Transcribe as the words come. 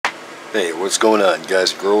Hey, what's going on,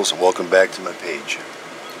 guys and girls, and welcome back to my page,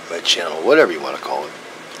 my channel, whatever you want to call it.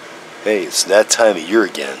 Hey, it's that time of year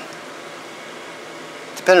again.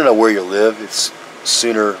 Depending on where you live, it's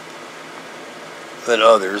sooner than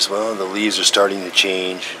others. Well, the leaves are starting to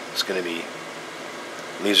change. Leaves are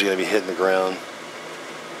going to be hitting the ground.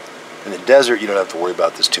 In the desert, you don't have to worry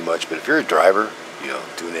about this too much, but if you're a driver,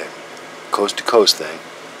 doing that coast to coast thing,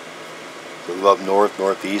 you live up north,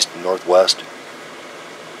 northeast, and northwest,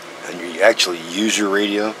 and you actually use your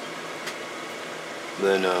radio,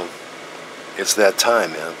 then it's that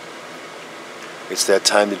time, man. It's that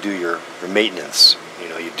time to do your maintenance.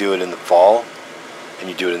 You do it in the fall and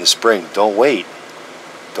you do it in the spring. Don't wait.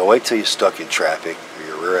 Don't wait till you're stuck in traffic or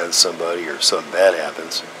you rear end somebody or something bad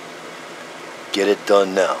happens. Get it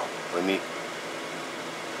done now. Let me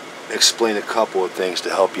explain a couple of things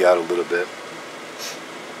to help you out a little bit.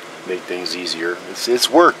 Make things easier.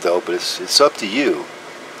 It's work though, but it's up to you.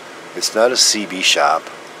 It's not a CB shop.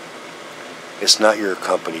 It's not your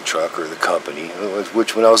company truck or the company,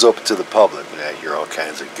 which when I was open to the public, I hear all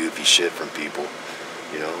kinds of goofy shit from people,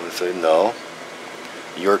 and say, no,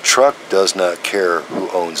 your truck does not care who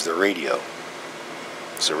owns the radio.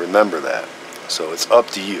 So remember that. So it's up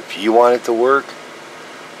to you. If you want it to work,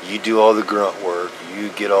 you do all the grunt work,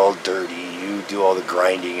 you get all dirty, you do all the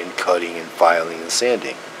grinding and cutting and filing and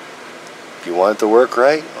sanding. If you want it to work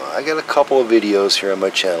right, well, I got a couple of videos here on my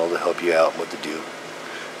channel to help you out what to do.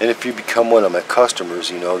 And if you become one of my customers,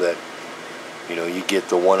 you know that you get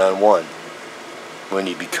the one-on-one when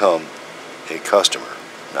you become a customer,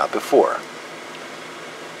 not before.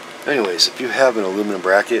 Anyways, if you have an aluminum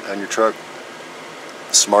bracket on your truck,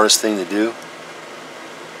 the smartest thing to do,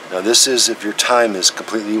 now this is if your time is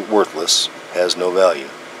completely worthless, has no value.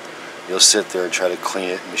 You'll sit there and try to clean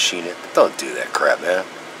it and machine it. But don't do that crap, man.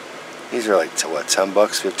 These are like, what, 10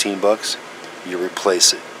 bucks, 15 bucks? You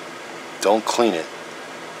replace it. Don't clean it.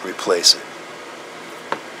 Replace it.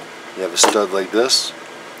 You have a stud like this,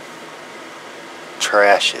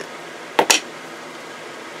 trash it.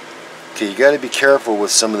 Okay, you got to be careful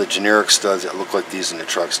with some of the generic studs that look like these in the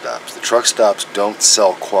truck stops. The truck stops don't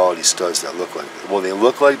sell quality studs that look like this. Well, they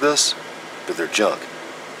look like this, but they're junk.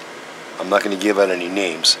 I'm not going to give out any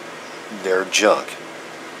names. They're junk.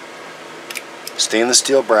 Stainless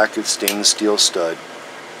steel brackets, stainless steel stud.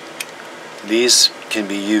 These can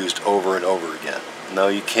be used over and over again. Now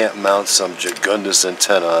you can't mount some Jagundus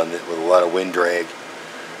antenna on it with a lot of wind drag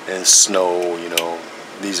and snow,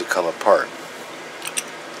 these will come apart.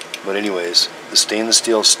 But anyways, the stainless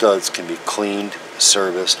steel studs can be cleaned,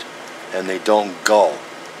 serviced, and they don't gull.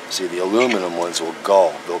 See, the aluminum ones will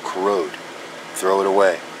gull, they'll corrode. Throw it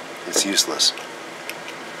away. It's useless.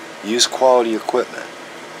 Use quality equipment.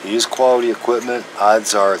 Use quality equipment,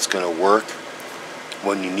 odds are it's going to work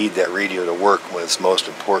when you need that radio to work when it's most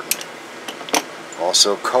important.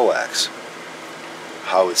 Also, Coax,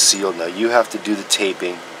 how it's sealed. Now you have to do the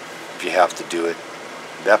taping if you have to do it.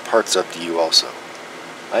 That part's up to you also.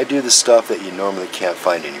 I do the stuff that you normally can't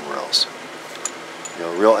find anywhere else.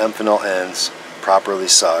 Real emphenol ends, properly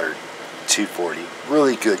soldered, 240,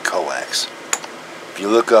 really good Coax. If you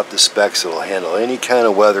look up the specs, it'll handle any kind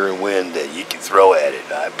of weather and wind that you can throw at it,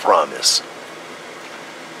 I promise.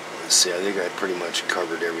 Let's see, I think I pretty much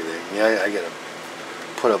covered everything. Yeah, I gotta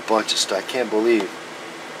put a bunch of stuff. I can't believe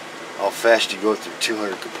how fast you go through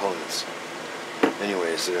 200 components.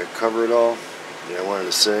 Anyways, did I cover it all that I wanted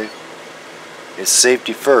to say? It's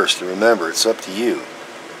safety first, and remember, it's up to you.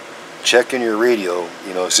 Checking your radio,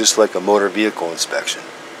 it's just like a motor vehicle inspection.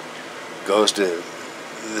 Goes to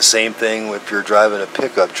the same thing if you're driving a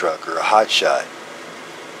pickup truck or a hot shot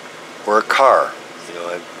or a car.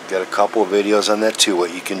 I've got a couple of videos on that too,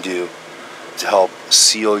 what you can do to help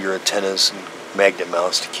seal your antennas and magnet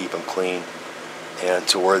mounts to keep them clean and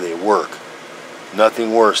to where they work.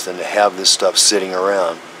 Nothing worse than to have this stuff sitting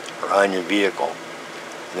around or on your vehicle,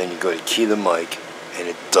 and then you go to key the mic and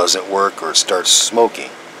it doesn't work or it starts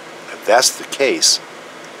smoking. If that's the case,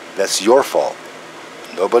 that's your fault.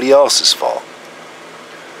 Nobody else's fault.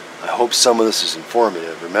 I hope some of this is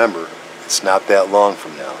informative. Remember, it's not that long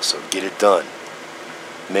from now, so get it done.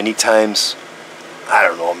 Many times, I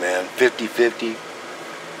don't know, man, 50-50.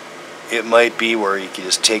 It might be where you can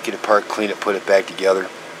just take it apart, clean it, put it back together.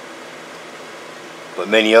 But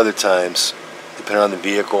many other times, depending on the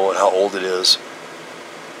vehicle and how old it is,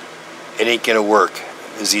 it ain't going to work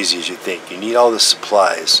as easy as you think. You need all the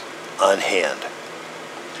supplies on hand.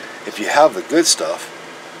 If you have the good stuff,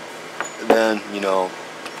 then,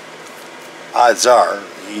 odds are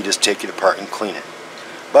you just take it apart and clean it.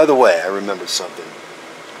 By the way, I remembered something.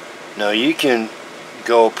 Now you can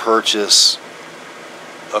go purchase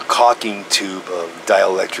a caulking tube of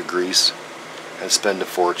dielectric grease and spend a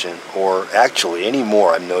fortune. Or actually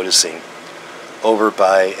anymore, I'm noticing over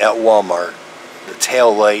at Walmart, the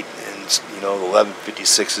tail light and, you know, the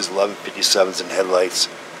 1156s, 1157s and headlights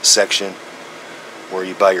section where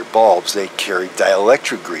you buy your bulbs, they carry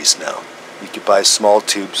dielectric grease now. You could buy small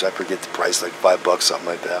tubes, I forget the price, like $5, something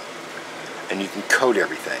like that, and you can coat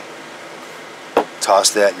everything.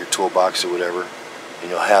 Toss that in your toolbox or whatever, and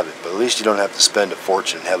you'll have it. But at least you don't have to spend a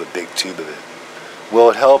fortune and have a big tube of it. Will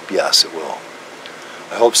it help? Yes, it will.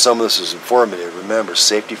 I hope some of this is informative. Remember,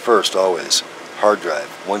 safety first, always. Hard drive,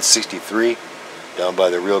 163, down by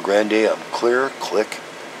the Rio Grande. I'm clear. Click,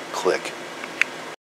 click.